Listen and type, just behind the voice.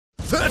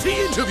30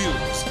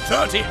 interviews,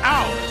 30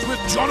 hours with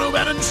John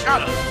O'Bannon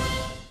Shannon.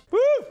 Woo!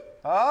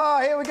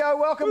 Here we go.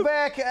 Welcome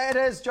back. It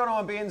is John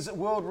and Ben's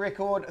world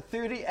record,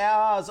 30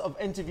 hours of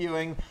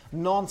interviewing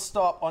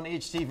non-stop on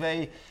Edge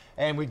TV.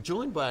 And we're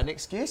joined by our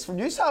next guest from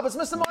News Hub. It's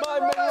Mr.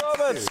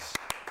 McRoberts.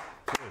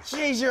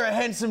 Jeez, you're a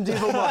handsome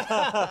devil, Mike.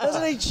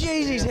 Isn't he?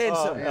 Jeez, he's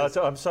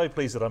handsome. I'm so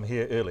pleased that I'm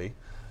here early.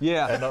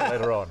 Yeah. And not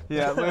later on.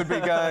 Yeah, we'll be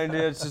going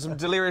to some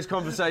delirious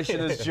conversation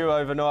is due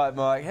overnight,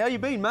 Mike. How you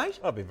been, mate?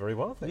 I've been very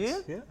well,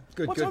 thanks. Yeah?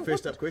 Good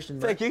first up question,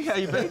 mate. Thank you. How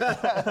you been?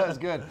 That was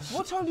good.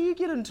 What time do you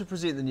get in to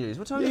present the news?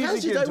 What time do you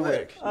usually get into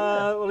work?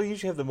 Well, I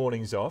usually have the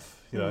mornings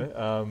off, you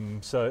know,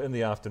 so in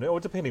the afternoon,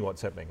 or depending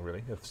what's happening,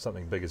 really. If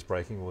something big is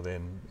breaking, well,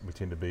 then we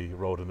tend to be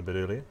rolled in a bit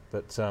earlier.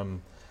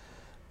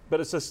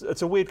 But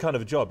it's a weird kind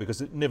of a job because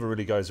it never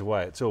really goes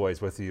away. It's always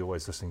with you,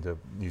 always listening to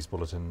news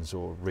bulletins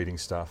or reading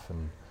stuff.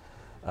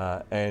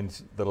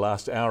 And the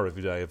last hour of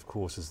your day, of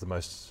course, is the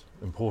most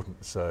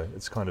important. So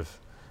it's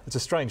a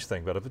strange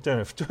thing, but I've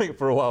been doing it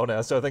for a while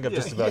now, so I think I've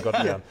just about got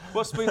it down.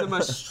 What's been the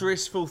most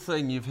stressful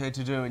thing you've had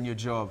to do in your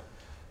job?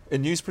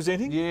 In news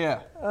presenting? Yeah.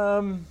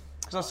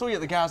 Because I saw you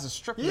at the Gaza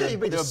Strip. Yeah, you've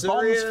been there to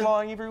were Syria, bombs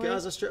flying everywhere.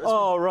 Gaza Strip.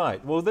 Oh,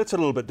 right. Well, that's a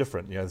little bit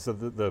different. You know, so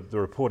the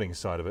reporting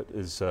side of it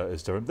is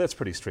different. That's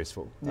pretty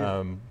stressful,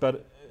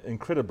 but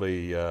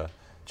incredibly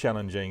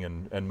challenging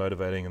and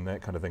motivating and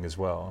that kind of thing as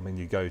well. I mean,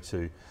 you go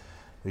to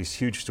these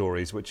huge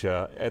stories, which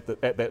are at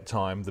that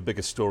time the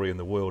biggest story in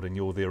the world, and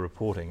you're there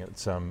reporting.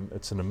 It's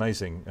an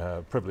amazing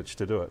privilege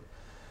to do it.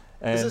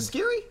 And is it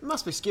scary? It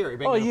must be scary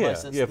being in a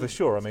place that's... Yeah, for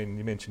sure. I mean,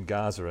 you mentioned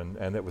Gaza,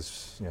 and that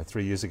was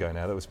 3 years ago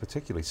now. That was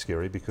particularly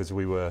scary because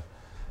we were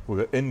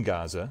in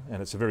Gaza,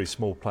 and it's a very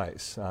small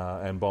place,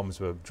 and bombs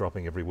were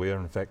dropping everywhere.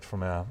 In fact,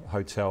 from our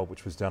hotel,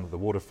 which was down at the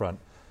waterfront,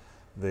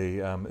 the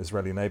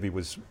Israeli Navy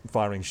was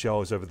firing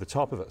shells over the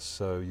top of us,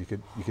 so you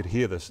could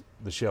hear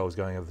the shells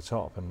going over the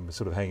top, and we're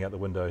sort of hanging out the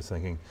window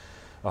thinking,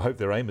 I hope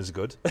their aim is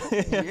good.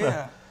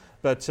 Yeah.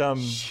 But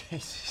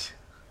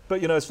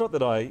but it's not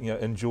that I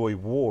enjoy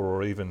war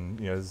or even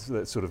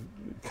that sort of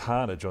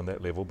carnage on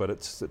that level, but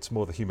it's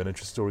more the human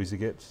interest stories you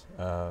get.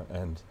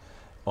 And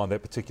on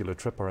that particular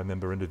trip, I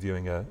remember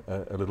interviewing a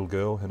little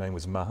girl. Her name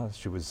was Maha.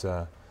 She was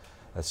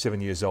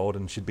 7 years old,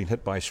 and she'd been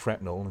hit by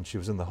shrapnel, and she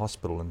was in the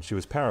hospital, and she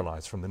was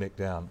paralysed from the neck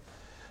down,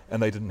 and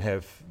they didn't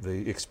have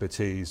the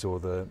expertise or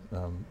the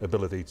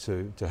ability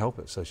to help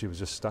her, so she was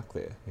just stuck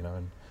there,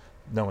 and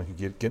no one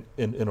could get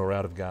in or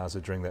out of Gaza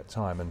during that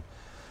time. And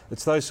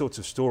it's those sorts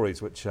of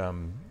stories which I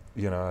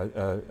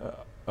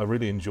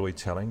really enjoy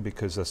telling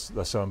because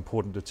they're so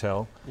important to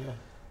tell. Yeah.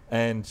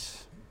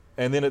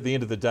 And then at the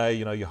end of the day,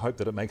 you hope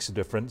that it makes a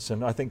difference.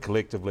 And I think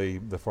collectively,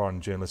 the foreign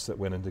journalists that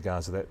went into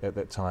Gaza at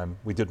that time,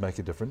 we did make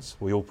a difference.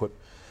 We all put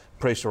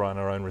pressure on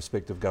our own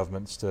respective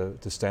governments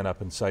to stand up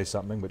and say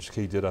something, which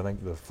Key did, I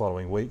think, the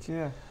following week.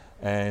 Yeah.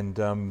 And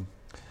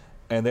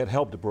that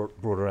helped. It brought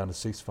around a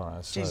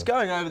ceasefire. So. Geez,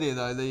 going over there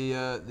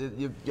though,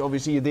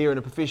 obviously you're there in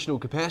a professional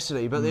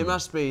capacity, but there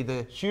must be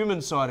the human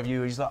side of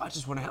you. He's like, I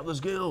just want to help this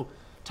girl,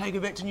 take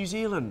her back to New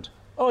Zealand.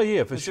 Oh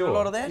yeah, for sure. Is there a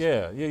lot of that?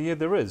 Yeah,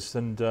 there is.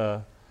 And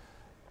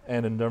I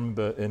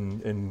remember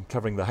in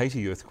covering the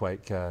Haiti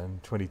earthquake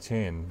in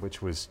 2010,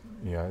 which was,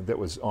 that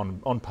was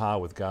on par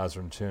with Gaza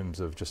in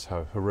terms of just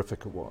how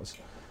horrific it was.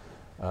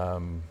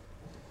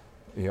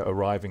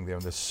 Arriving there,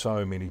 and there's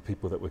so many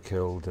people that were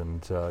killed,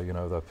 and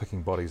they're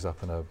picking bodies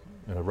up in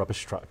a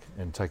rubbish truck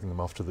and taking them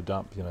off to the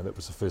dump. That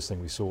was the first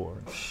thing we saw.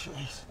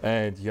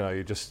 And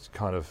you just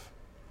kind of,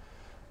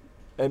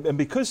 and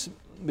because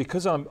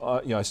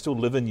I still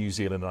live in New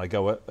Zealand and I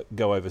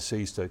go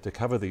overseas to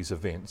cover these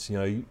events,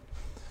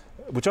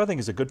 which I think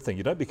is a good thing.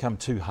 You don't become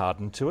too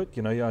hardened to it.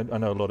 I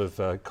know a lot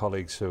of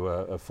colleagues who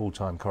are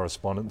full-time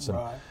correspondents,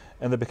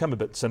 and they become a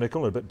bit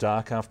cynical and a bit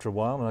dark after a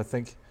while. And I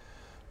think,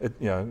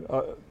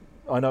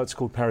 I know it's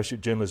called parachute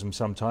journalism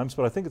sometimes,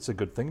 but I think it's a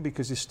good thing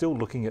because you're still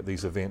looking at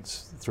these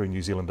events through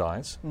New Zealand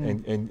eyes,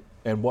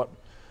 and what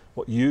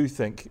you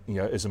think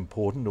is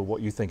important or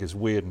what you think is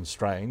weird and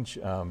strange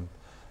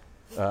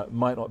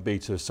might not be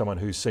to someone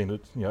who's seen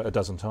it a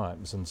dozen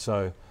times. And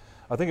so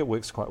I think it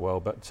works quite well,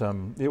 but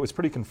it was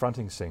pretty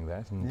confronting seeing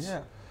that.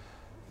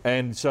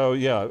 And so,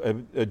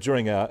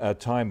 during our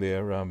time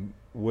there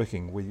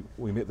working,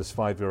 we met this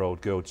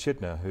 5-year-old girl,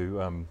 Chetna,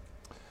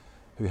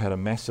 who had a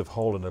massive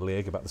hole in her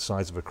leg about the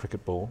size of a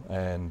cricket ball,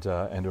 and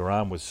her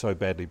arm was so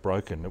badly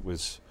broken it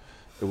was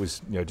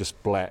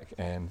just black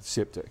and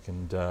septic.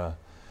 And there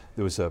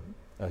was a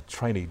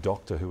trainee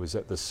doctor who was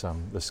at this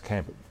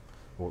camp,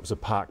 or it was a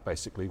park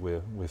basically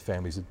where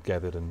families had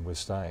gathered and were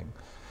staying.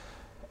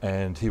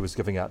 And he was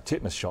giving out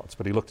tetanus shots,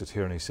 but he looked at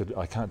her and he said,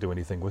 "I can't do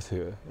anything with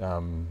her.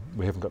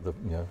 We haven't got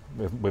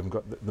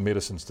the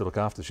medicines to look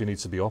after. She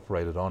needs to be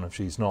operated on. If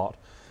she's not,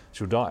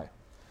 she'll die."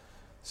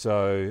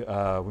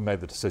 So we made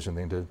the decision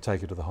then to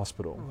take her to the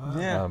hospital.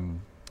 Wow.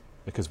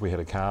 Because we had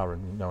a car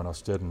and no one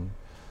else did. And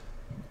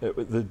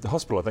the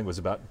hospital, I think, was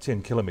about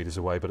 10 kilometres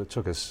away, but it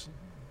took us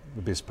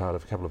the best part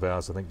of a couple of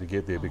hours, I think, to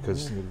get there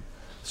because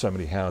so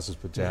many houses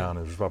were down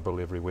and there was rubble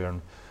everywhere.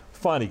 And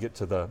finally get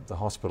to the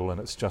hospital, and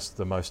it's just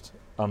the most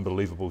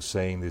unbelievable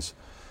scene. There's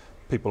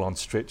people on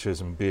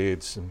stretchers and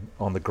beds and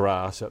on the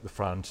grass at the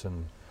front,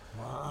 and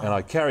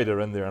I carried her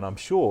in there, and I'm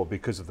sure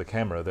because of the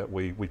camera that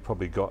we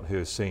probably got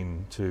her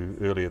seen to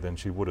earlier than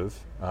she would have,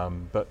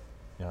 but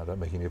I don't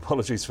make any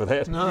apologies for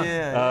that.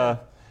 No.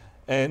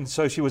 And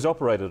so she was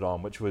operated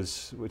on, which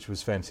was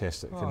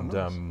fantastic. But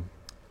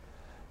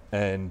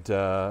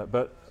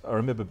I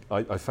remember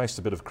I faced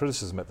a bit of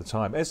criticism at the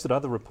time, as did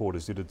other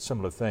reporters who did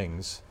similar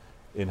things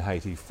in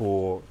Haiti,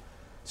 for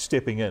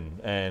stepping in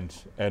and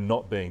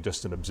not being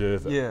just an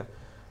observer. Yeah.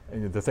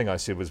 And the thing I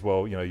said was,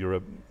 well,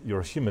 you're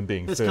a human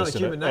being It's first, kind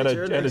of human and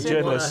nature, a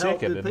journalist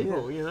second. And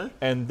people, you know?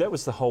 And that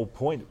was the whole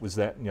point, was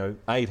that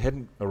aid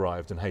hadn't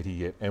arrived in Haiti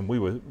yet, and we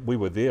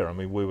were there. I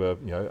mean, we were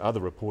other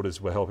reporters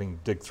were helping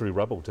dig through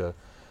rubble to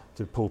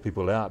pull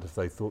people out if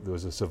they thought there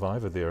was a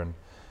survivor there, and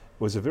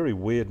it was a very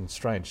weird and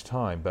strange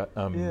time. But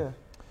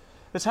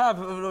it's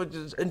hard.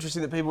 It's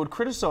interesting that people would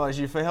criticise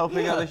you for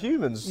helping other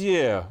humans.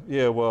 Yeah.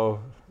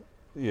 Well,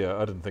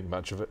 I didn't think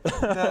much of it.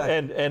 No.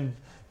 and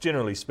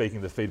generally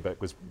speaking, the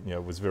feedback was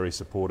very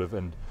supportive,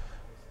 and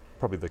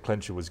probably the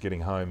clincher was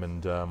getting home,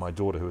 and my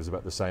daughter, who was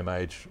about the same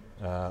age,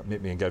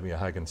 met me and gave me a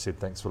hug and said,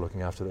 "Thanks for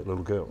looking after that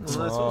little girl." That's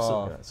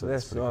awesome. Yeah, so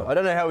that's pretty cool. I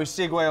don't know how we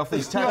segue off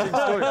these touching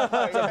stories.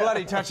 It's a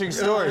bloody touching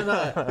story.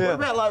 No. What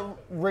about like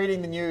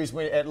reading the news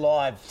at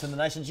live to the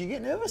nation? Do you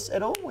get nervous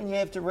at all when you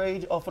have to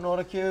read off an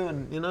autocue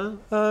and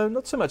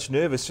Not so much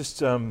nervous,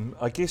 just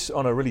I guess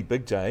on a really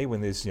big day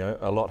when there's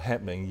a lot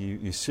happening,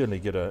 you certainly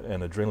get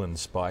an adrenaline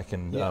spike,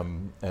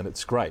 and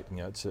it's great.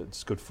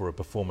 It's good for a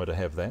performer to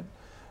have that.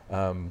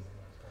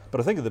 But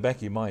I think at the back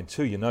of your mind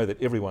too,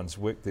 that everyone's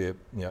worked their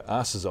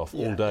asses off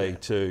all day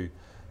to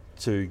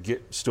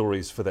get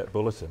stories for that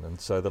bulletin, and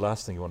so the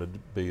last thing you want to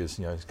be is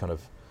kind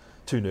of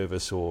too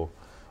nervous or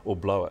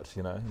blow it,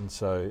 and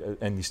so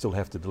you still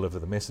have to deliver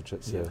the message.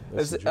 That's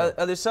the job.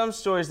 Are there some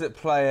stories that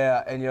play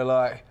out and you're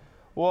like,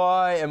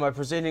 why am I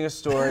presenting a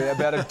story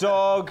about a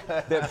dog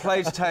that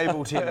plays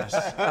table tennis?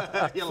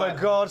 For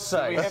God's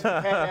sake. we have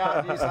to pan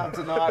out News Hub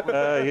tonight?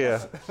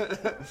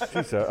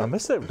 Jeez, I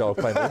missed that dog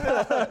playing. It's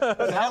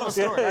a hell of a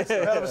story.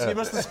 You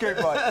missed the scoop,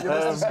 mate. You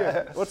missed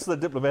the scoop. What's the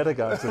diplomatic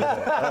answer to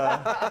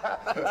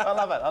that? I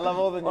love it. I love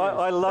all the news.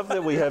 I love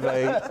that we have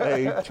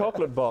a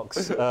chocolate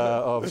box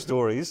of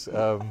stories,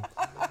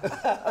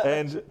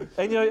 and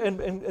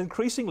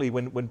increasingly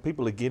when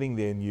people are getting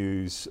their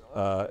news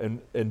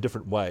in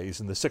different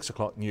ways, and the 6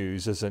 o'clock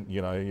news isn't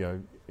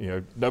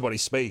nobody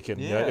speak and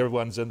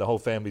everyone's in, the whole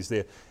family's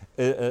there,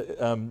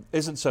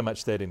 isn't so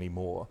much that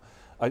anymore.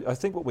 I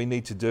think what we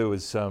need to do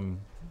is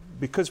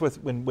because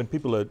when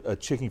people are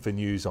checking for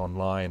news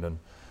online and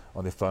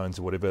on their phones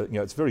or whatever,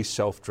 it's very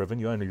self-driven.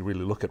 You only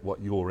really look at what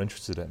you're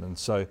interested in, and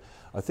so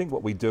I think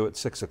what we do at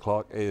 6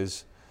 o'clock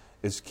is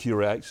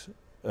curate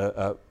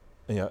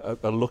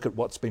a look at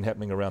what's been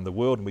happening around the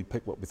world, and we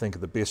pick what we think are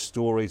the best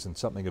stories and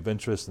something of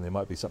interest, and there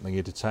might be something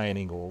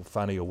entertaining or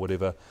funny or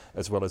whatever,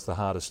 as well as the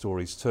harder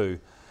stories too,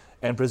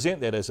 and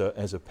present that as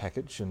a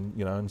package,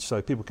 and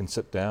so people can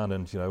sit down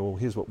and well,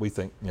 here's what we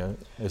think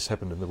has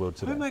happened in the world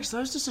today. Who makes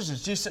those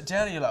decisions? Do you sit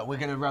down and you're like, we're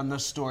going to run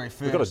this story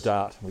first? We've got a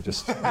dart. We've got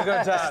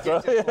a dart.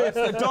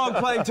 It's the dog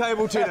playing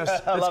table tennis.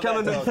 It's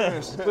coming in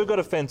first. We've got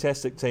a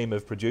fantastic team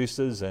of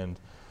producers, and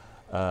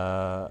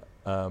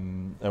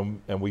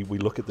we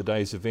look at the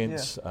day's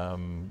events.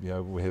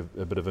 We have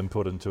a bit of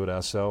input into it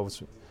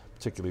ourselves,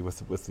 particularly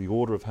with the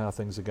order of how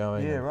things are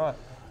going. Yeah, right.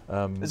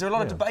 Is there a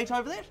lot of debate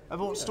over that?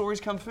 Over what stories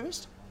come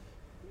first?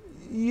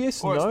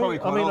 Yes, or no.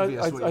 It's probably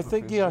quite I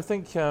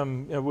think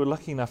we're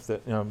lucky enough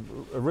that I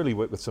really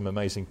work with some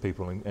amazing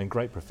people and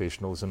great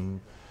professionals, and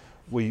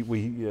we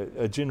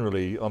are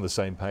generally on the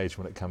same page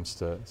when it comes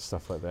to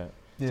stuff like that.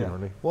 Yeah.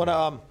 Generally. What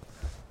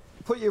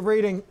put your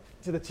reading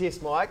to the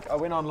test, Mike. I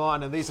went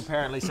online, and these are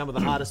apparently some of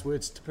the hardest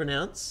words to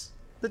pronounce.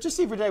 They're just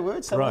everyday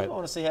words. Right. I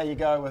want to see how you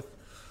go with.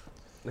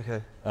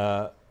 Okay.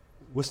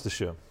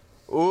 Worcestershire.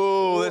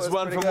 Ooh, that's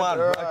one from one.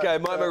 Right. Okay,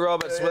 Mike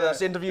McRoberts with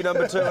us. Interview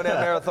number 2 on our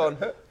marathon.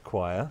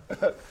 Choir.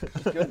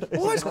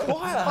 Why is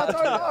choir? I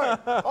don't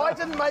know. I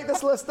didn't make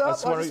this list up. I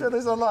just read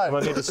this online. Do I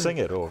need to sing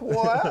it or?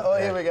 Choir. Oh,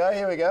 here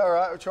we go. All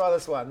right, we'll try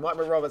this one. Mike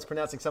McRoberts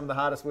pronouncing some of the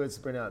hardest words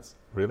to pronounce.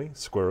 Really?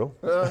 Squirrel.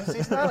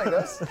 He's nailing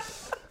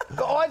this.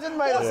 I didn't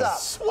make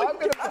this up.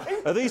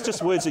 Are these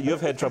just words that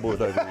you've had trouble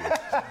with over the years?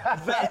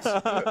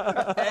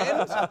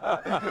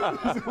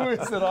 And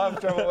words that I've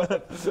trouble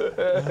with.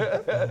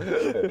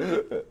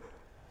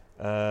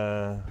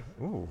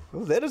 Ooh,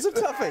 that is a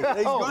toughie.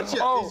 He's got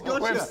you. He's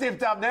got We've you.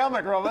 stepped up now,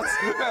 McRoberts.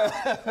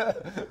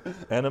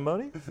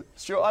 Antimony?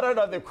 Sure, I don't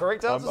know the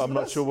correct answers. I'm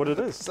not sure what it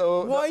is.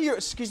 So, Why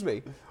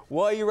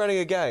are you running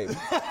a game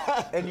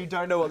and you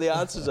don't know what the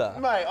answers are?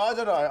 mate, I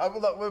don't know.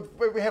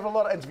 Look, we have a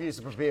lot of interviews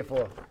to prepare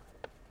for.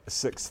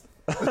 6th.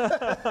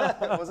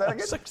 Was that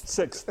again?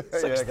 6th.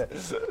 Yeah,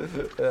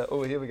 okay.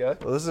 Oh, here we go.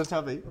 Well, this is a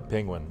toughie.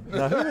 Penguin.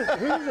 Now, who is it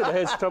that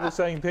has trouble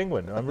saying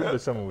penguin? I remember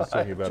someone was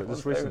talking about it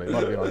just recently. It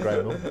might have been on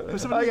Graham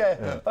Norton.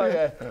 Okay. All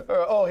right.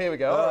 Oh, here we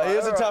go.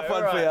 Here's a tough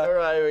one for you. All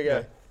right, here we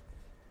go.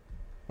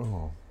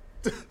 Oh.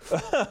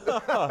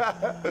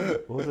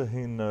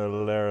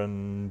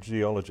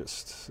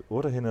 Otohinolaryngologist.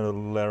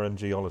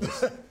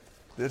 Otohinolaryngologist.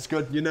 That's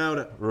good. You nailed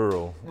it.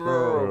 Rural.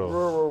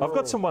 I've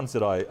got some ones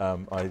that I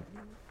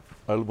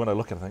when I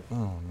look at it, I think,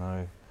 oh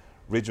no.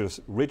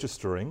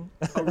 Registering.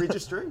 Oh,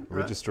 registering?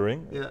 Right.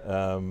 Registering.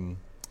 Yeah.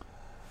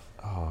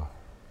 I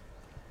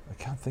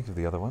can't think of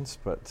the other ones,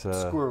 but...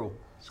 Squirrel.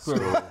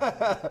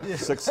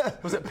 Six.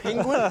 Was it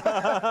penguin? All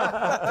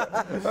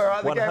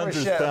right, the game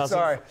was shit. I'm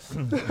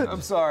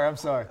sorry. I'm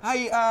sorry.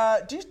 Hey,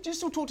 do you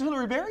still talk to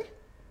Hillary Berry?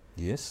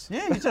 Yes.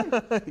 Yeah, you do.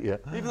 Yeah.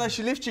 Even though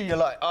she left you, you're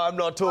like, I'm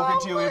not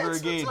talking to you ever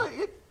again.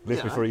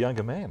 Left me for a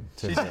younger man.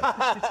 He's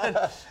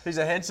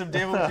a handsome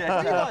devil,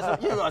 Jack.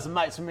 You guys are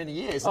mates for many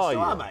years. Oh, Still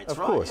yeah, are mates, of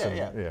right? course.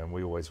 Yeah, and, and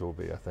we always will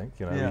be, I think.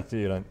 You know, Yeah.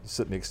 you don't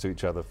sit next to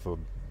each other for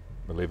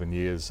 11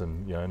 years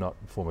and, you know, not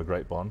form a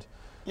great bond.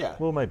 Yeah.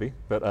 Well, maybe,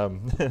 but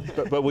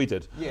but we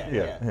did.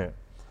 Yeah.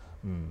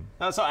 Mm.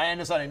 No,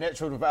 and it's only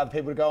natural for other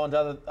people to go on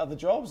to other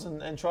jobs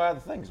and try other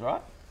things,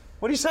 right?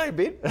 What do you say,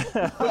 Ben?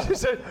 I'm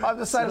just saying,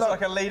 It's look,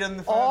 like a lead in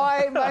the film.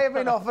 I may have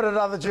been offered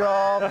another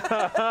job, and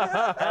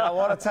I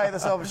want to take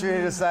this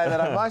opportunity to say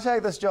that I might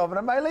take this job and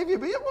I may leave you,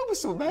 but yeah, we're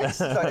still mates.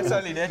 It's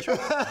only natural.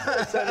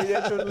 It's only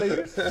natural to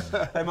leave.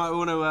 Hey, mate, we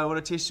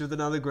want to test you with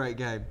another great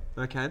game.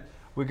 Okay,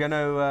 we're going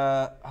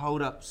to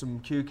hold up some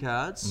cue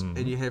cards,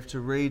 and you have to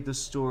read the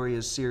story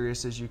as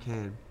serious as you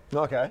can.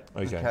 Okay.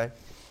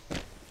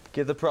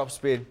 Get the props,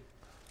 Ben.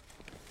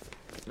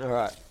 All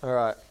right.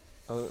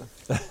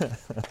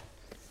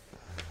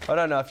 I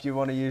don't know if you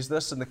want to use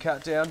this in the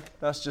cut down.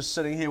 Us just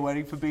sitting here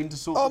waiting for Ben to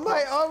sort. Oh, the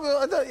mate, props.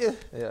 I don't.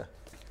 Yeah.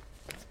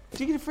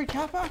 Do you get a free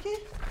car park here?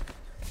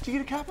 Do you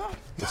get a car park?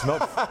 It's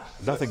not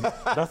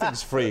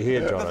nothing's free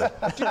here, John.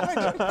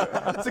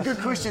 It's a good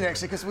question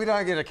actually, because we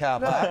don't get a car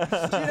park. Do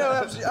you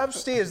know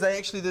upstairs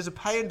there's a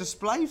pay and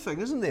display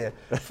thing, isn't there?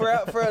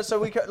 So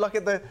we like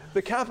at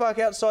the car park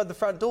outside the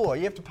front door,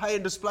 you have to pay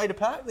and display to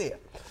park there.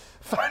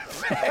 Fun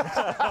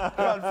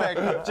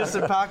fact. Just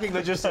some parking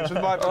logistics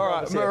with my. All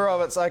right,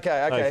 McRoberts.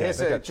 Okay.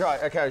 Here's it. Try.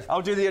 Okay.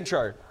 I'll do the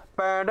intro.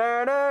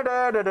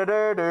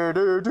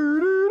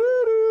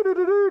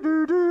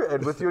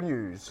 And with your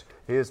news,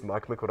 here's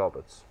Mike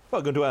McRoberts.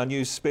 Welcome to our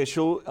news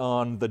special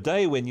on the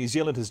day when New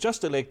Zealand has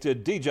just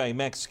elected DJ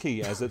Max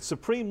Key as its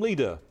supreme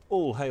leader.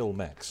 All hail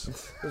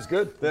Max. That's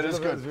good. That is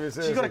good.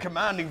 You've got a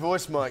commanding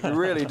voice, Mike. You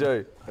really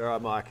do. All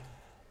right, Mike.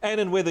 And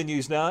in weather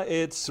news now,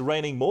 it's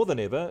raining more than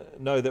ever.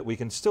 Know that we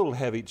can still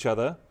have each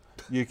other.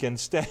 You can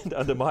stand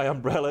under my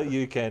umbrella.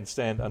 You can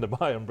stand under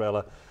my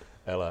umbrella.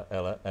 Ella,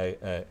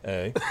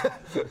 A.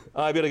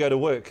 I better go to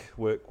work.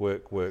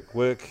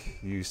 Work.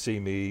 You see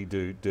me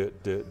do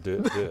dirt.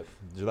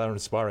 They're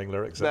inspiring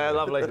lyrics. No,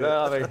 lovely. All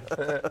right.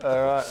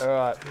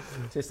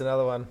 Just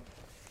another one.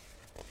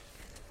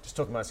 Just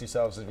talk amongst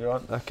yourselves if you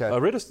want. Okay. I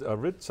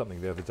read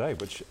something the other day,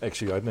 which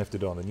actually I didn't have to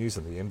do on the news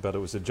in the end, but it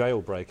was a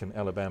jailbreak in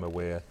Alabama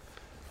where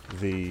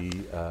the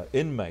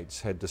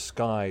inmates had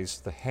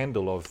disguised the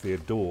handle of their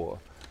door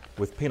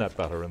with peanut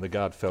butter, and the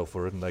guard fell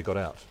for it, and they got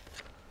out.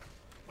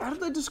 How did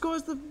they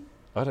disguise the...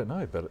 I don't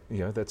know, but you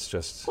know that's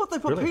just. What, they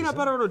put peanut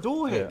butter on a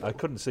door handle? Yeah, I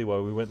couldn't see why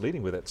we weren't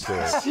leading with that story.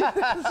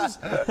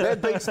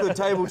 That beats the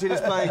table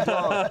tennis playing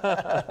Tom.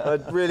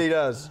 It really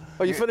does.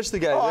 Oh, you finished the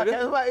game,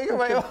 didn't you? Wait, you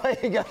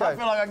go. I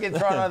feel like I get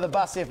thrown under the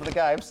bus here for the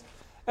games.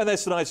 And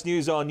that's tonight's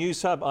news on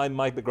News Hub. I'm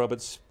Mike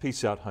McRoberts.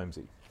 Peace out, Homies.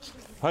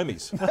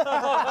 We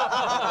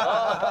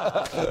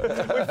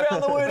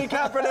found the word he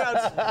can't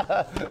pronounce.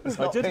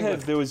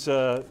 There was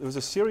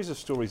a series of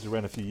stories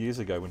around a few years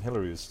ago when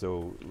Hillary was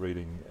still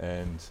reading,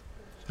 and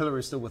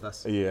Hillary's still with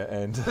us. yeah,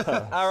 and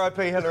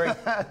R.I.P. Hillary.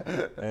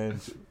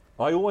 and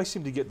I always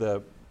seem to get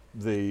the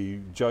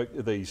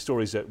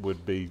stories that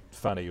would be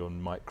funny or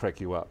might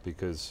crack you up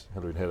because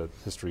Hillary had a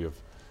history of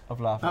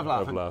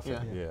laughing.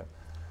 yeah.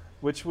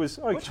 Which was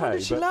okay. Which one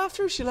did she laugh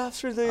through? She laughed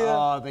through the...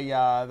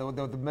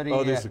 the midi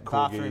there's the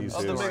bathrooms.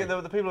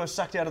 corgis, the people who were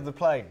sucked out of the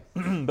plane.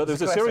 But there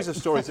was a series of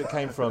stories that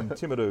came from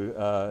Timaru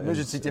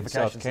Emergency in defecation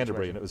South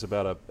Canterbury, situation. and it was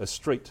about a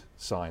street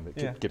sign that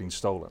kept getting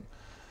stolen.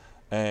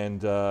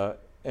 And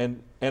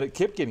it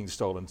kept getting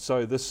stolen.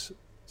 So this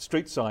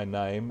street sign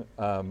name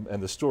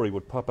and the story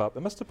would pop up.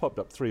 It must have popped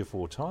up 3 or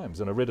 4 times,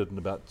 and I read it in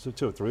about 2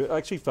 or 3. I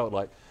actually felt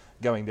like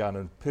going down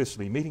and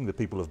personally meeting the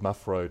people of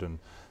Muff Road and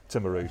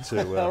Timaru to see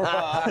what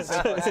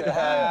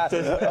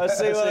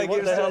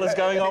the hell is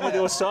going on with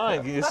your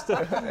sign. Can you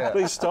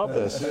please stop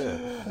this.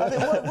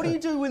 What do you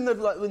do when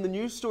the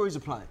news stories are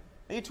playing?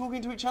 Are you talking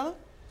to each other?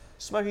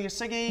 Smoking a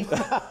ciggy?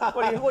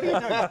 What do you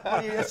do?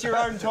 It's your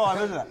own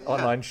time, isn't it?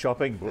 Online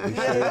shopping. Those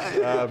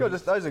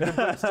are good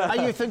bits. Are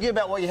you thinking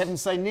about what you have to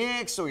say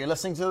next, or you're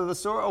listening to the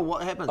story, or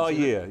what happens? Oh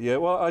yeah.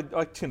 Well,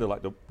 I tend to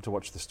like to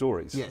watch the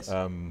stories. Yes.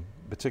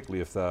 Particularly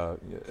if they're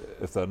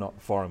not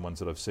foreign ones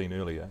that I've seen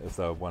earlier, if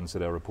they're ones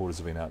that our reporters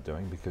have been out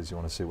doing, because you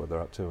want to see what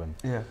they're up to. And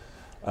Who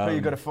you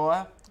got a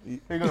fire? Who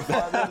you got a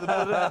fire at the end of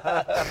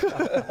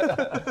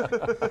the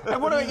building?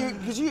 And what about you?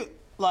 Because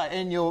like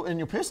in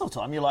your personal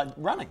time, you're like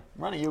running.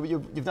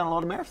 You've done a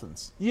lot of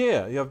marathons.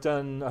 Yeah, I've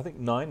done I think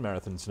 9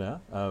 marathons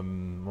now.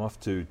 I'm off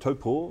to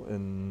Taupo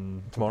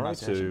tomorrow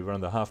to run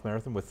the half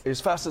marathon with.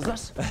 As fast as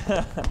this?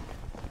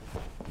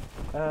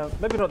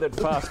 Maybe not that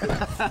fast, but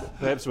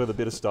perhaps with a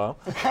better style.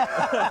 How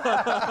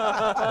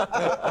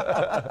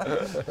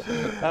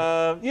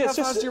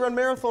fast do you run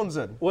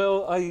marathons in?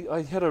 Well,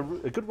 I had a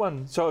good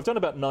one. So I've done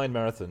about 9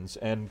 marathons,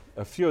 and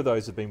a few of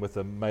those have been with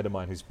a mate of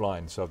mine who's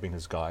blind, so I've been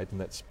his guide, and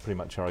that's pretty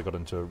much how I got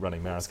into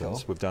running marathons.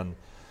 Cool. We've done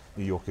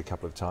New York a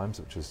couple of times,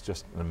 which is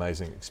just an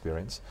amazing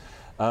experience.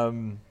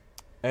 And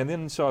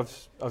then so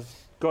I've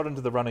got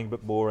into the running a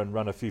bit more and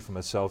run a few for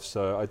myself.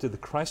 So I did the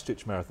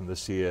Christchurch Marathon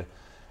this year,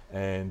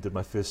 and did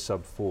my first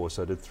sub-4,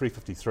 so I did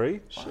 3:53.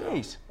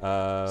 Jeez.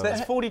 So that's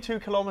 42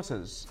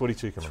 kilometres.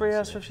 42 kilometres. 3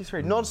 hours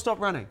 53.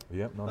 Non-stop running.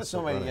 Yep, non-stop. That's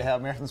not really how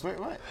marathons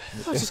work, mate.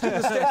 Just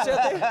get the stats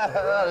out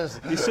there.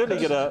 You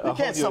certainly get a You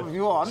can't stop if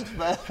you want,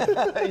 but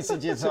you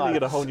said you're certainly get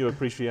tired. a whole new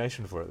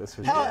appreciation for it. That's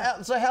for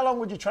sure. So how long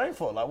would you train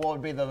for? Like, what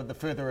would be the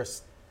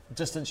furthest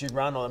distance you'd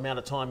run, or the amount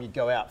of time you'd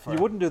go out for?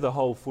 You wouldn't do the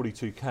whole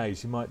 42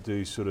 Ks. You might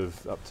do sort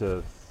of up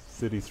to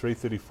 33,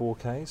 34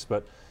 Ks,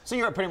 but. So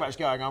you're pretty much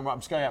going, I'm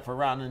just going out for a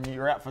run, and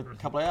you're out for a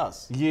couple of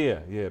hours.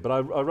 Yeah. But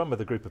I run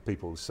with a group of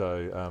people,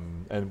 so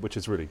and which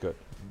is really good,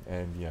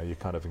 and you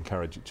kind of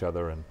encourage each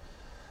other,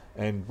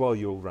 and while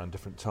you all run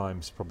different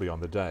times, probably on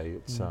the day,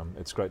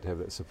 it's great to have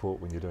that support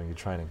when you're doing your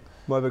training.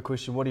 My big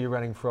question: what are you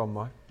running from,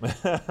 Mike?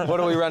 What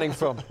are we running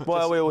from?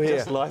 Why are we all here?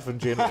 Just life in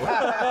general.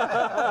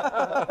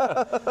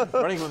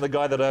 Running from the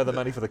guy that owed the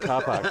money for the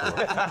car park.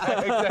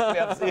 Exactly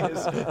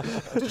upstairs.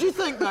 Did you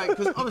think, though,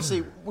 because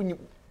obviously when you're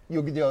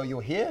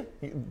here,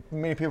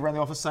 many people around the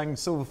office saying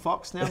Silver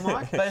Fox now,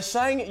 Mike? They're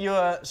saying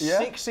you're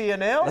sexier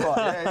now, right?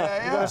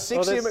 Yeah. You've got a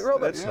sexier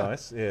McRoberts. That's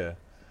nice, yeah.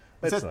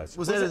 That's nice.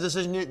 Was that a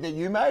decision that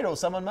you made or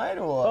someone made?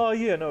 Or? Oh,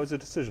 yeah, no, it was a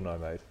decision I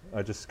made.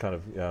 I just kind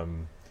of,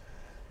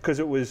 because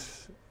it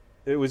was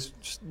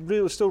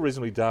still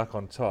reasonably dark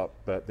on top,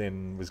 but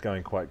then was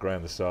going quite grey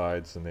on the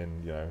sides, and then,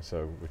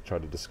 so we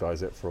tried to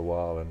disguise that for a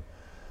while, and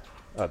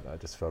I don't know, I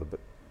just felt a bit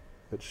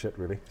shit,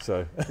 really.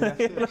 So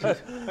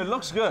It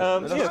looks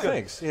good.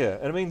 Thanks. Yeah,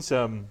 and it means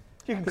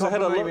You can because I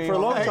had for a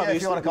long time,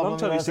 if you want to you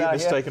compliment see it us out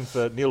mistaken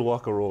for Neil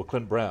Walker or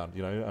Clint Brown,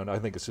 and I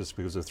think it's just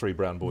because of 3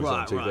 brown boys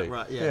on TV.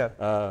 Right,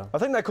 Yeah. I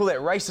think they call that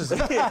racism.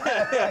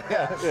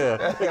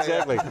 Yeah,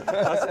 exactly.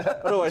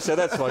 I'd always say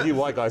that's fine. You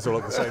white guys all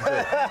look the same too.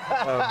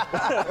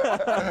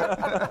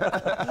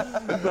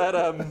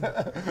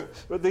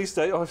 But these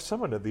days,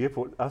 someone at the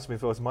airport asked me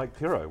if I was Mike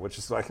Pirro, which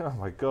is like, oh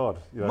my God.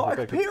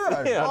 Mike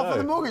Pirro? Yeah, for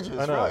the mortgages,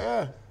 I know.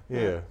 right?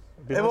 Yeah.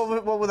 And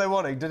what were they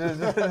wanting? Did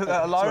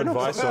a loan? Some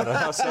advice on a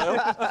house sale.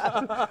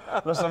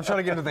 Listen, I'm trying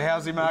to get into the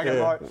housing market,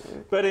 Yeah. right?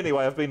 But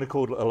anyway, I've been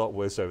called a lot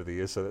worse over the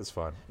years, so that's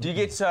fine. Do you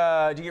get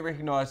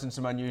recognised in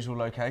some unusual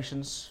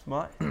locations,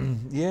 Mike?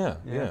 Yeah.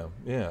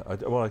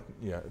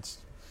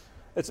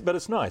 But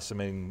it's nice. I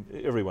mean,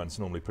 everyone's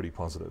normally pretty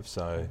positive.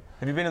 So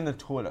Have you been in the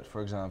toilet,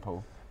 for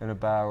example, in a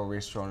bar or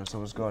restaurant, and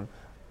someone's gone,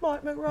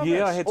 Mike McRoberts?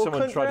 yeah, I had or someone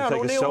Clint try to Brown, take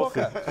or a Neil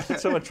selfie. Walker?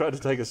 Someone tried to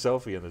take a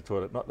selfie in the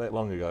toilet not that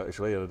long ago,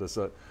 actually. And it's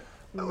like,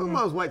 We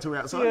might as well wait till we're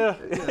outside. yeah.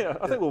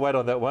 I think we'll wait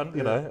on that one.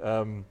 You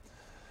know.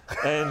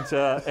 And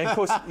of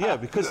course,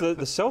 because the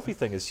selfie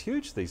thing is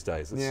huge these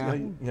days. It's,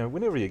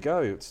 whenever you go,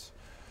 it's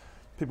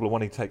people are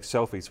wanting to take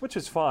selfies, which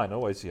is fine.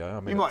 Always, I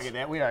mean, You might get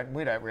that. We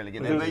don't really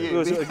get that. There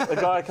was a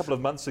guy a couple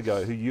of months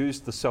ago who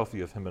used the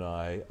selfie of him and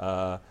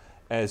I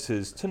as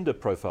his Tinder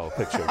profile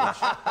picture, which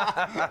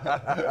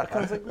I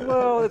kind of think,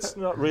 well, it's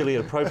not really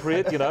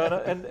appropriate,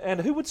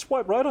 and who would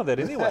swipe right on that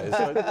anyway?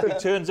 So he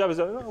turns up and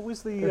says, oh,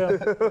 where's the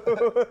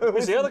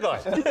other guy?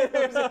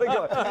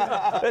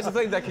 That's the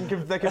thing, they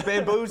can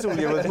bamboozle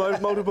you with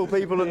multiple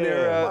people in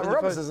their...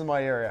 Roberts is in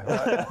my area.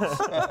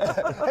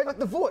 Right?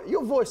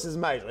 Your voice is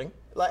amazing.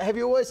 Like, have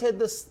you always had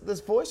this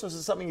voice, or is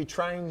it something you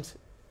trained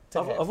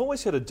to have? I've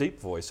always had a deep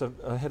voice.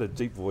 I had a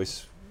deep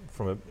voice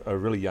from a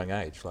really young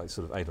age, like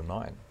sort of 8 or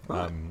 9.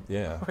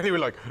 Yeah. When you were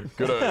like,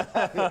 good evening.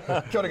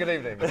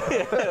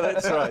 Yeah,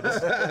 that's right.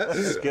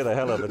 Just scare the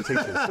hell out of the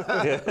teachers.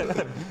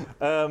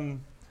 Yeah.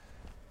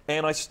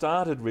 And I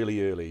started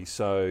really early,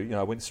 so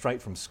I went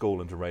straight from school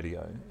into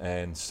radio,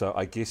 and so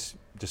I guess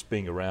just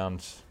being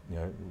around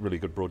really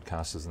good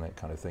broadcasters and that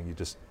kind of thing, you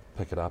just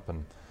pick it up.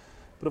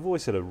 But I've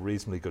always had a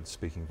reasonably good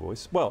speaking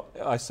voice. Well,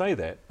 I say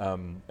that,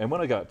 and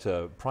when I go up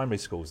to primary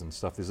schools and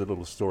stuff, there's a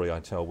little story I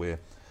tell where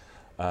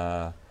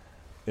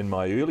in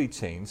my early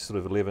teens, sort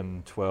of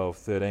 11, 12,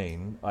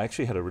 13, I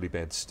actually had a really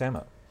bad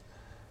stammer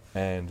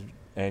and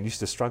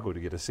used to struggle to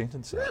get a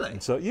sentence out. Really?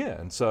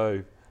 And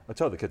so I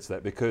told the kids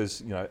that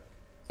because,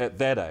 at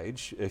that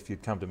age, if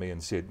you'd come to me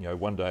and said,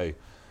 one day,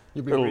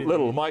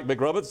 little Mike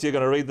McRoberts, you're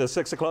going to read the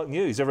 6 o'clock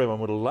news, everyone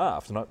would have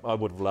laughed, and I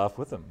would have laughed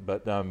with them.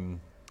 But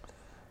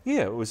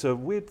it was a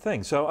weird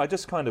thing. So I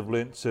just kind of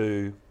learnt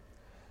to,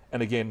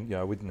 and again,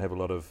 we didn't have a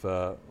lot of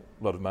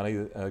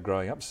money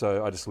growing up,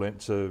 so I just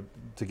learnt to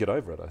get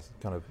over it. I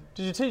kind of.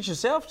 Did you teach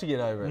yourself to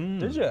get over it?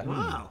 Did you?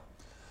 Wow.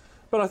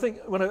 But I think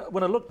when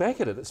I look back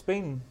at it,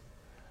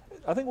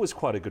 I think it was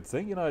quite a good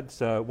thing. You know,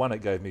 one,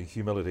 it gave me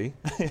humility,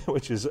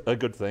 which is a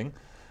good thing.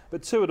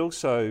 But two, it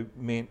also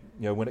meant,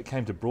 you know, when it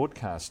came to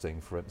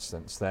broadcasting, for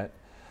instance, that,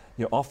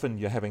 you know, often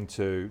you're having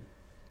to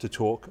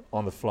talk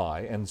on the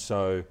fly. And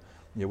so,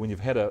 you know, when you've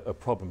had a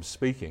problem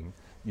speaking,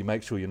 you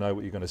make sure you know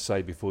what you're going to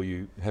say before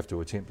you have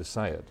to attempt to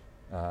say it.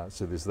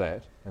 So there's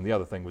that. And the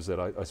other thing was that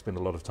I spent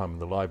a lot of time in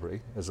the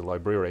library as a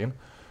librarian.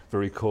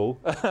 Very cool.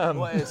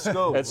 At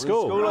school? At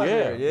school,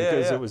 yeah,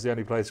 because it was the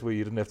only place where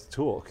you didn't have to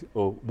talk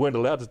or weren't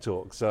allowed to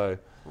talk. So,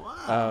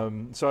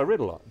 so I read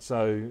a lot.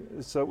 So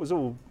it was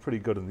all pretty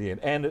good in the end.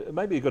 And it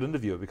made me a good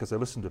interviewer because I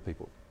listened to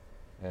people.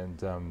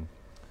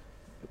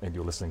 And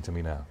you're listening to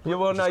me now. Yeah,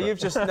 well, no,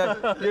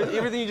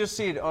 everything you just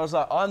said, I was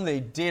like, I'm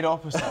the dead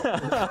opposite.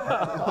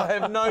 I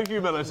have no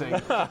humility.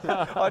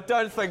 I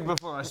don't think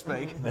before I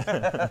speak.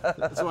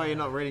 That's why you're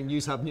not reading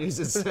News Hub News.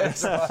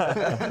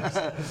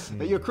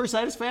 But you're a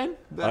Crusaders fan?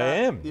 I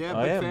am. Yeah,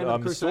 I big am. fan of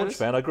I'm a Crusaders? staunch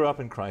fan. I grew up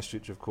in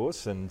Christchurch, of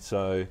course, and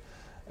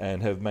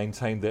have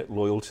maintained that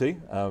loyalty.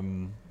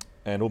 And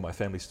all my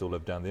family still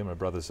live down there. My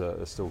brothers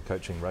are still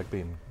coaching rugby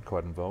and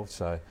quite involved.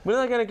 So when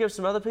are they going to give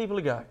some other people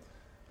a go?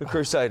 The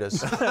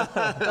Crusaders.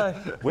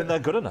 when they're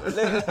good enough.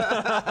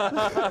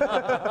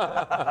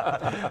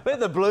 Let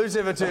the Blues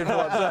ever turn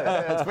once,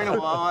 eh? It's been a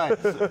while,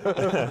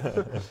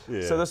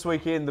 Yeah. So this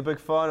weekend, the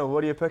big final,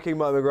 what are you picking,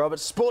 Mike McRoberts?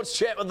 Sports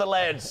chat with the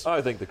lads.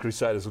 I think the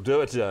Crusaders will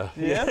do it.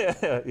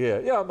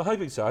 Yeah, I'm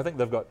hoping so. I think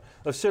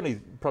they're certainly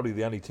probably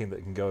the only team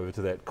that can go over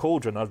to that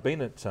cauldron. I've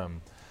been at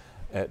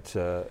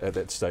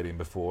that stadium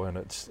before, and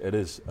it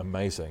is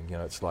amazing. You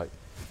know, it's like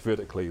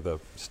vertically the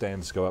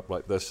stands go up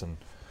like this, and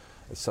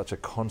it's such a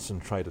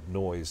concentrated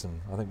noise.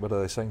 And I think, what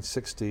are they saying,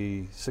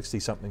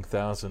 60-something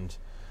thousand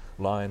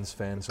Lions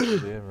fans over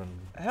there. And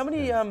how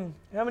many in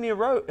a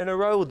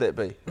row would that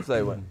be if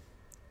they win?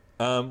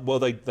 Well,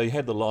 they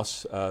had the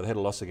loss. They had a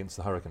loss against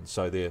the Hurricanes,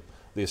 so their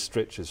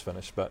stretch is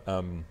finished. But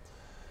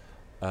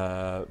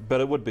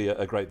it would be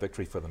a great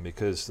victory for them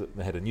because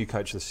they had a new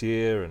coach this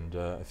year and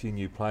a few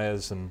new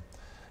players, and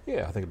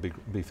yeah, I think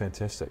it'd be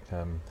fantastic.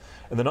 And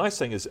the nice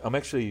thing is, I'm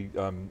actually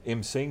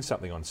emceeing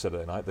something on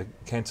Saturday night, the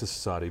Cancer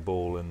Society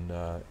Ball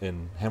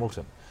in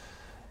Hamilton,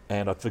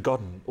 and I'd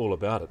forgotten all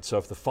about it. So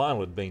if the final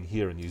had been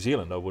here in New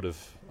Zealand, I would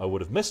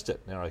have missed it.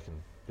 Now I can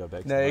go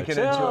back. Now you can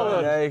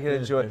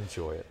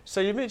enjoy it. So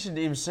you mentioned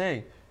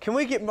emceeing. Can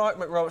we get Mike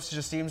McRoberts to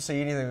just MC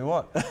anything we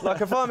want?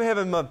 Like if I'm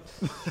having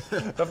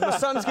if my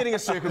son's getting a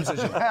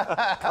circumcision,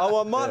 I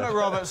want Mike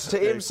McRoberts to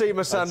MC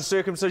my son's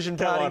circumcision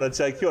party. Come on and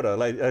say kia ora,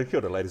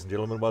 ladies and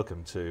gentlemen.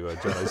 Welcome to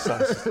Jono's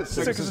son's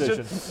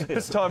circumcision.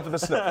 It's time for the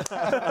snip.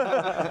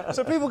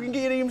 So people can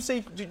get MC.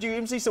 Do you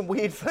MC some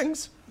weird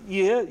things?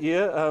 Yeah.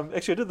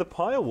 Actually, I did the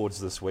Pie Awards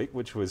this week,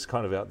 which was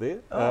kind of out there.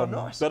 Oh,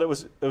 nice. But it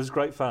was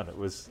great fun.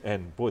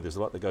 And boy, there's a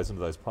lot that goes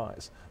into those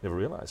pies. Never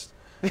realised.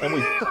 And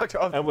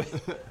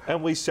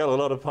we sell a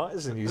lot of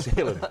pies in New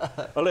Zealand.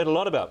 I learned a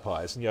lot about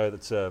pies, and you know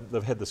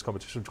they've had this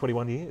competition for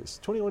 21 years.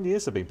 21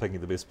 years they've been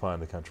picking the best pie in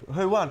the country.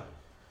 Who won?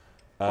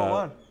 What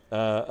won?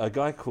 A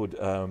guy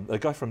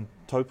from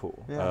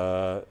Taupo.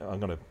 Yeah. I'm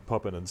going to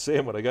pop in and see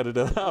him when I go to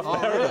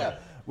dinner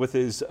with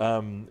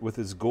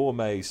his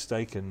gourmet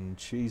steak and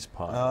cheese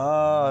pie.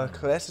 Oh,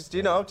 classics. Do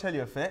you know? I'll tell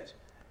you a fact.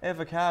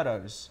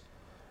 Avocados.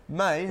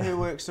 May, who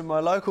works in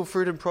my local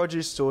fruit and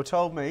produce store,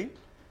 told me.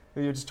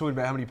 You were just talking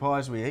about how many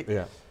pies we eat.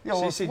 Yeah.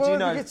 She said, do you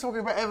know? You're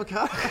talking about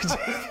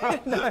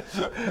avocados. No.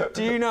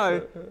 Do you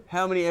know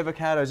how many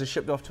avocados are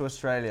shipped off to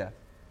Australia?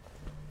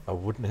 I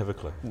wouldn't have a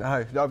clue.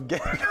 No, I'm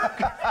getting.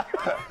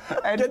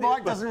 And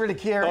Mike doesn't really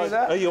care either.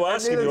 Are you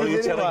asking me or are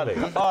you telling me?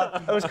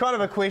 It was kind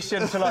of a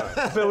question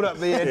to build up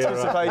the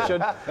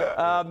anticipation.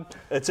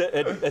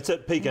 It's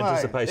at peak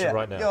anticipation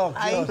right now.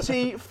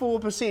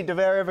 84% of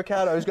our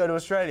avocados go to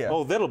Australia.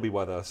 Oh, that'll be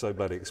why they're so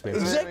bloody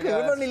expensive. Exactly.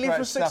 We've only left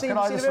with 16%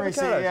 of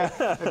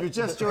avocados. If you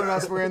just joined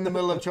us, we're in the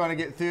middle of trying to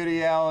get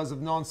 30 hours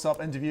of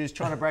non-stop interviews,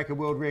 trying to break a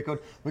world record.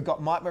 We've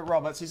got Mike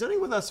McRoberts. He's only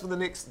with us for the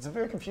next, it's a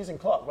very confusing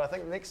clock, but I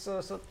think the next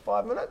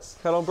 5 minutes.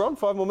 How long, Bron?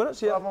 5 more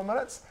minutes? Yeah. 5 more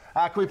minutes.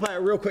 Can we play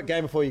a real quick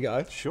game before you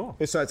go? Sure.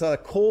 So it's either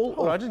call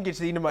or... I didn't get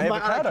to the end of my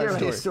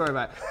avocado story,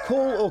 mate.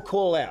 Call or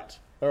call out.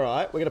 All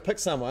right, we're going to pick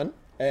someone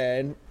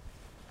and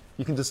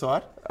you can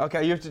decide.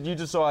 Okay, you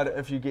decide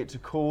if you get to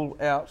call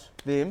out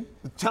them.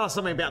 Tell us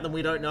something about them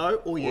we don't know,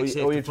 or you have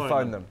to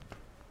phone them.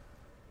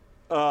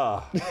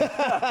 Ah.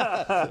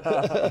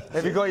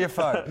 Have you got your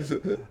phone?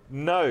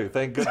 No,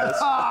 thank goodness.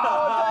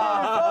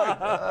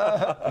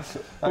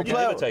 You can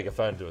never take a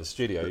phone to a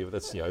studio.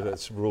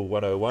 That's rule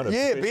 101. Of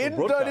yeah, Ben,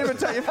 don't ever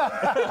take your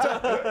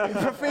phone.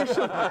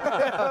 Professional.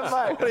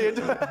 Mate, what are you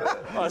doing?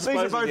 These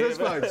are both his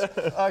phones.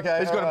 Okay.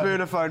 He's got a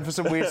burner phone for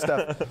some weird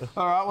stuff.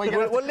 All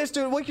right, let's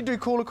do. We can do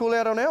call or call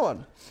out on our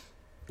one.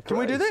 Can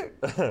we do that?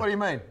 What do you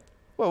mean?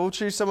 Well, we'll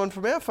choose someone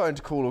from our phone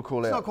to call or call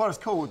out. It's not quite as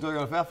cool doing it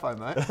off our phone,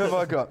 mate. Who have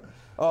I got?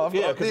 Oh,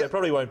 because they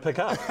probably won't pick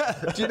up.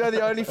 Do you know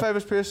the only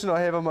famous person I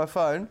have on my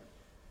phone?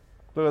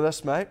 Look at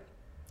this, mate.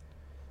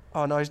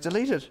 Oh, no, he's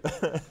deleted.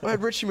 I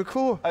had Richie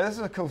McCaw. Oh, this is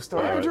a cool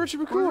story. What happened to Richie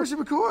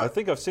McCaw? I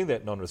think I've seen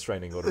that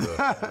non-restraining order.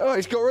 Oh,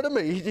 he's got rid of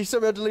me. He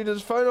somehow deleted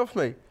his phone off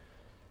me.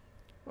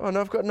 Oh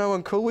no, I've got no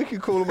one cool. We can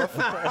call him up.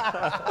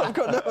 I've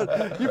got no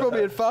one. You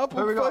probably had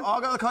Farpool. I've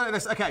got the contact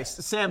list. Okay,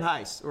 Sam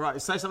Hayes. All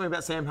right, say something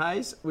about Sam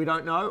Hayes. We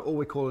don't know, or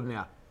we call him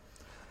now.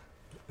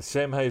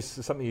 Sam Hayes,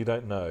 something you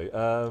don't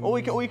know. Or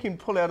we can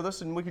pull out of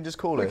this and we can just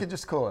call her. We can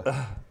just call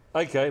her.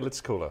 Okay,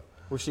 let's call her.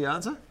 Will she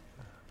answer?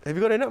 Have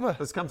you got her number?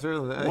 Let's come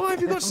through with it. Why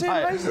have you got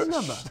Sam Hayes'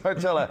 number?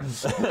 Don't tell her.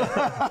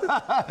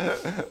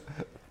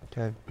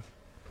 Okay.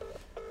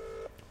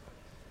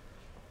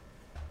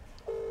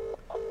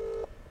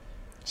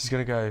 She's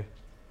gonna go.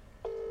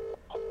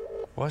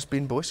 Why is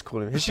Ben Boyce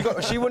calling me? She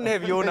wouldn't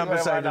have your number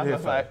saved in her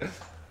phone.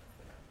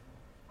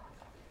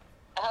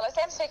 Hello,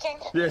 Sam speaking.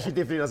 Yeah, she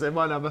definitely does have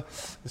my number.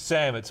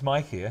 Sam, it's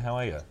Mike here. How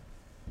are you?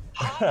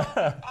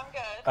 Hi, I'm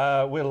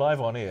good. We're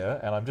live on air,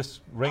 and I'm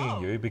just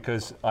ringing you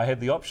because I had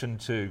the option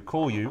to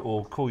call you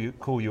or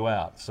call you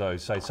out. So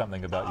say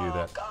something about you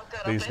that good.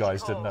 these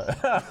guys didn't know.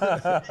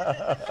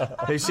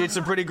 He said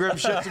some pretty grim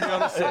shit, to be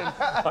honest.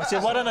 I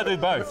said, why don't I do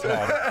both?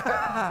 Involving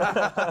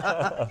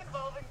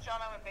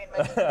Jono and Ben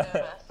makes me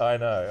nervous. I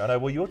know.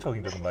 Well, you're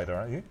talking to them later,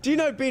 aren't you? Do you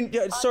know Ben?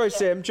 Sorry,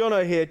 Sam.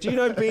 Jono here. Do you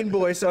know Ben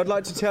Boyce? I'd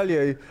like to tell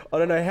you. I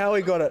don't know how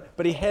he got it,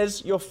 but he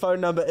has your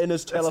phone number in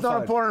his telephone. It's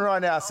not important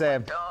right now,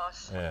 Sam.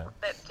 Gosh, Yeah.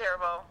 that's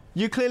terrible.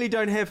 You clearly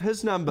don't have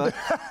his number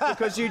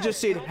because you just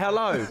said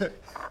hello.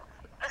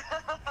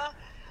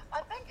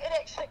 I think it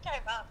actually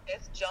came up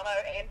as Jono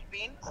and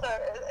Ben, so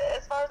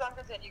as far as I'm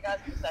concerned, you guys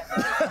are the same.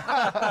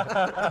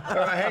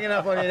 All right, hanging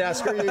up on you now.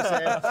 Screw you,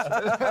 Sam.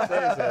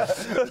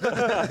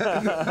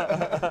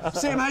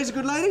 Sam Hayes, a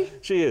good lady?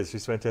 She is.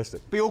 She's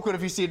fantastic. Be awkward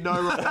if you said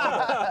no.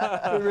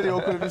 Right? Be really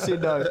awkward if you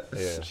said no.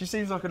 Yeah. She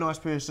seems like a nice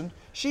person.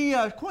 She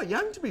quite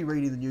young to be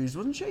reading the news,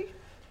 wasn't she?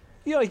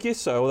 Yeah, I guess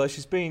so. Although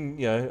she's been,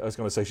 I was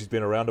going to say she's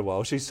been around a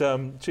while. She's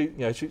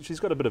she's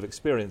got a bit of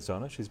experience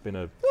on it. She's been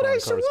a foreign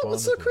correspondent. What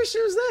sort of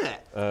question was that?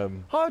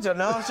 I don't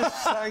know. I was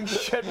just saying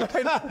shit. Mate.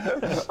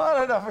 I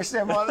don't know if I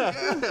stand by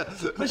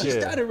that. But she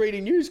started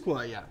reading news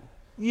quite young.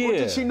 Yeah. Or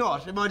did she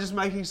not? Am I just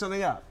making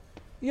something up?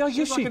 Yeah, I guess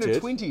She she was like did. in her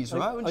 20s,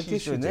 right, when I she guess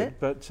was she doing did.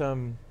 But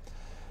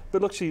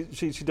look, she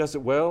does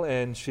it well,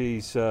 and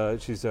she's a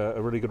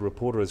really good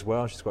reporter as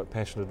well. She's quite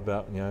passionate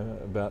about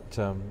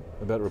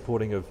about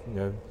reporting of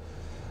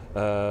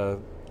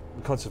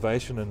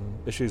conservation and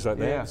issues like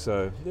that.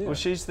 So yeah. Well,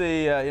 she's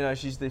the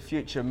she's the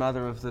future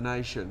mother of the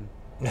nation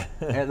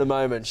at the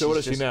moment. So what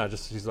is she now?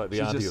 She's like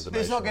the auntie of the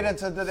Let's nation. not get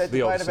into the The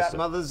debate older about sister.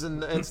 mothers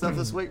and stuff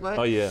this week, mate.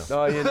 Oh yeah.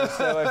 Oh yeah, no,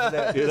 stay away from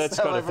that. Yeah, that's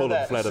Stay kind away of from fallen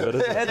that. flat a bit,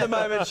 isn't it? At the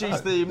moment,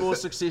 she's the more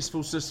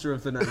successful sister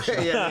of the nation.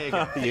 Yeah, there you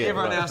go. Yeah,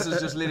 Everyone right. else is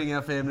just letting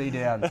our family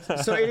down.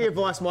 So any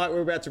advice, Mike?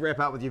 We're about to wrap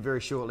up with you very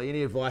shortly.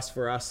 Any advice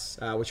for us?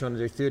 We're trying to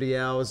do 30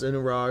 hours in a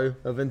row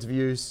of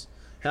interviews.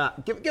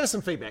 Give us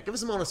some feedback. Give us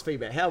some honest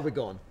feedback. How have we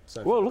gone?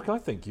 Well, look, I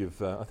think you've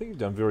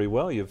done very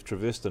well. You've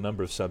traversed a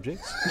number of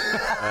subjects.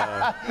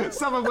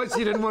 Some of which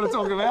you didn't want to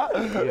talk about.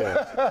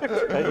 Yeah.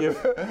 And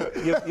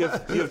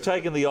you've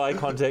taken the eye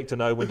contact to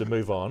know when to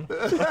move on.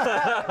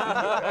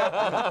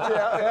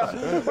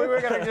 Yeah. We were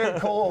going to do a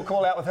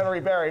call out with Hillary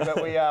Barry,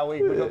 but we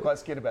got quite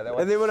scared about that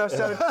one. And then when I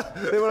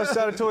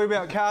started talking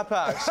about car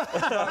parks,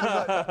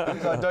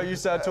 he's like, don't you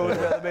start talking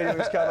about the meeting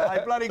with car parks.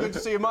 Hey, bloody good to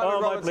see you, Mike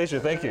Oh, my McRoberts. pleasure.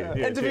 Thank you.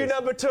 Yeah, Interview cheers.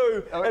 number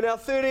 2 in our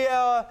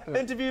 30-hour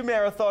interview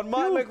marathon.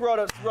 Mike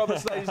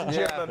McRoberts, ladies and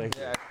gentlemen. Thank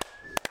you.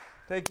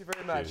 Thank you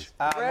very much.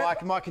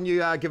 Mike, can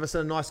you give us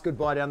a nice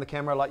goodbye down the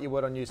camera like you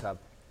would on News Hub?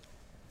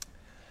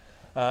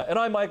 And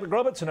I'm Mike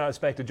McRoberts, and I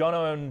respect to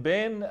Jono and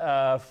Ben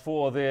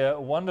for their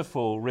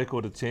wonderful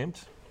record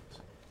attempt.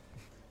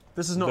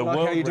 This is not The like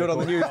how world you do it on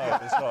the record. news. No,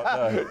 it's not,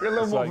 no. You're a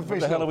little It's more like, what the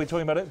professional. hell are we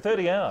talking about?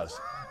 30 hours.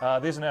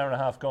 There's an hour and a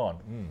half gone.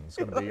 It's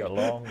going to be a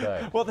long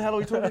day. What the hell are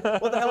we talking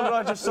about? What the hell did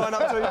I just sign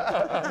up to?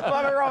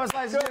 Mike McRoberts,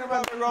 ladies and Good,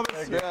 gentlemen. Mike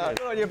McRoberts.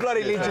 Good on you,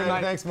 bloody legend,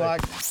 mate. Thanks,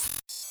 Mike.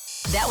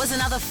 That was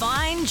another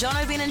fine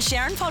Jono, Ben and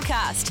Sharon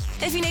podcast.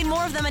 If you need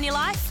more of them in your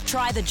life,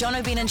 try the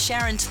Jono, Ben and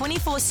Sharon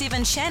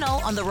 24/7 channel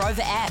on the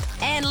Rover app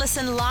and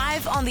listen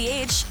live on The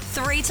Edge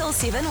 3 till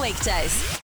 7 weekdays.